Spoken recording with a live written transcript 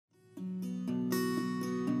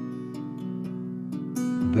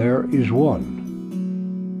There is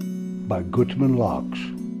One by Gutman Locks.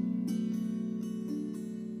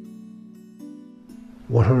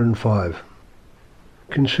 105.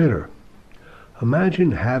 Consider.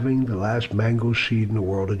 Imagine having the last mango seed in the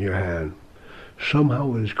world in your hand.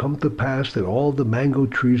 Somehow it has come to pass that all the mango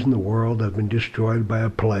trees in the world have been destroyed by a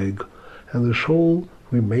plague, and the sole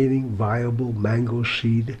remaining viable mango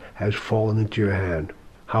seed has fallen into your hand.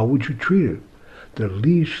 How would you treat it? The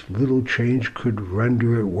least little change could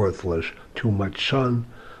render it worthless. Too much sun,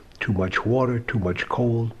 too much water, too much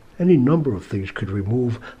cold. Any number of things could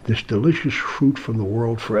remove this delicious fruit from the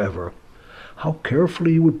world forever. How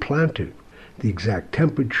carefully you would plant it. The exact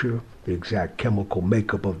temperature, the exact chemical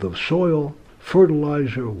makeup of the soil,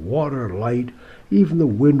 fertilizer, water, light, even the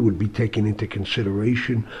wind would be taken into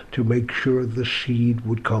consideration to make sure the seed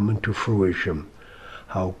would come into fruition.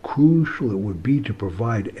 How crucial it would be to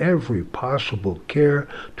provide every possible care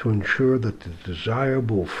to ensure that the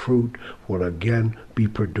desirable fruit will again be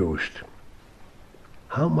produced.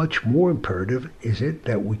 How much more imperative is it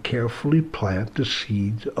that we carefully plant the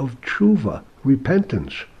seeds of tshuva,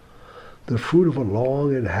 repentance? The fruit of a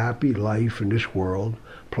long and happy life in this world,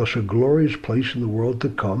 plus a glorious place in the world to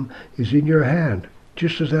come, is in your hand,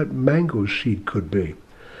 just as that mango seed could be.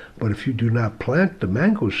 But if you do not plant the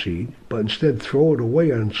mango seed, but instead throw it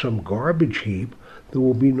away on some garbage heap, there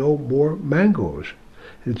will be no more mangoes.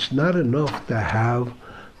 It's not enough to have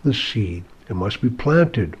the seed. It must be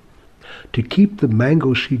planted. To keep the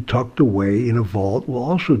mango seed tucked away in a vault will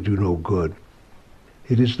also do no good.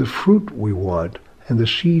 It is the fruit we want, and the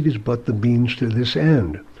seed is but the means to this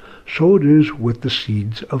end. So it is with the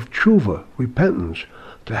seeds of tshuva, repentance,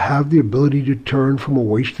 to have the ability to turn from a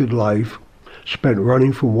wasted life, spent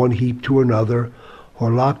running from one heap to another,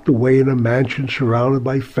 or locked away in a mansion surrounded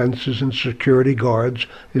by fences and security guards,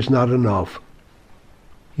 is not enough.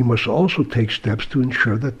 You must also take steps to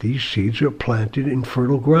ensure that these seeds are planted in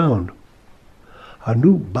fertile ground. A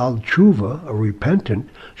new Baal Tshuva, a repentant,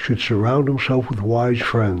 should surround himself with wise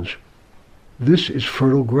friends. This is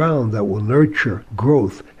fertile ground that will nurture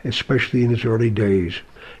growth, especially in his early days.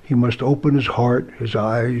 He must open his heart, his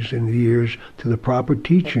eyes, and ears to the proper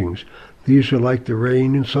teachings. These are like the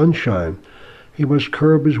rain and sunshine. He must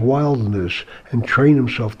curb his wildness and train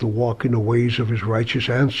himself to walk in the ways of his righteous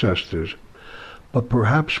ancestors. But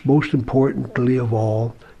perhaps most importantly of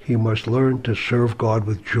all, he must learn to serve God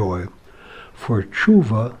with joy. For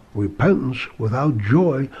tshuva, repentance, without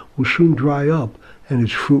joy will soon dry up, and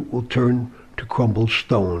its fruit will turn to crumbled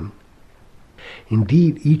stone.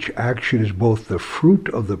 Indeed, each action is both the fruit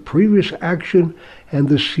of the previous action and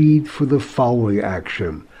the seed for the following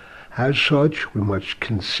action. As such, we must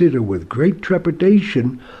consider with great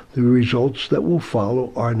trepidation the results that will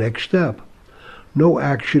follow our next step. No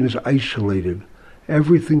action is isolated.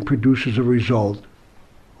 Everything produces a result.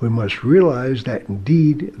 We must realize that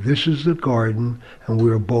indeed this is the garden, and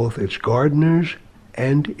we are both its gardeners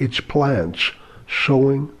and its plants,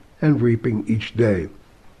 sowing and reaping each day.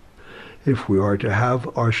 If we are to have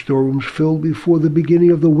our storerooms filled before the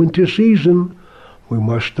beginning of the winter season, we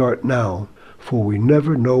must start now, for we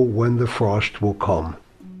never know when the frost will come.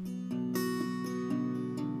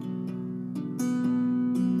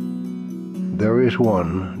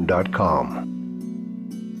 Thereisone.com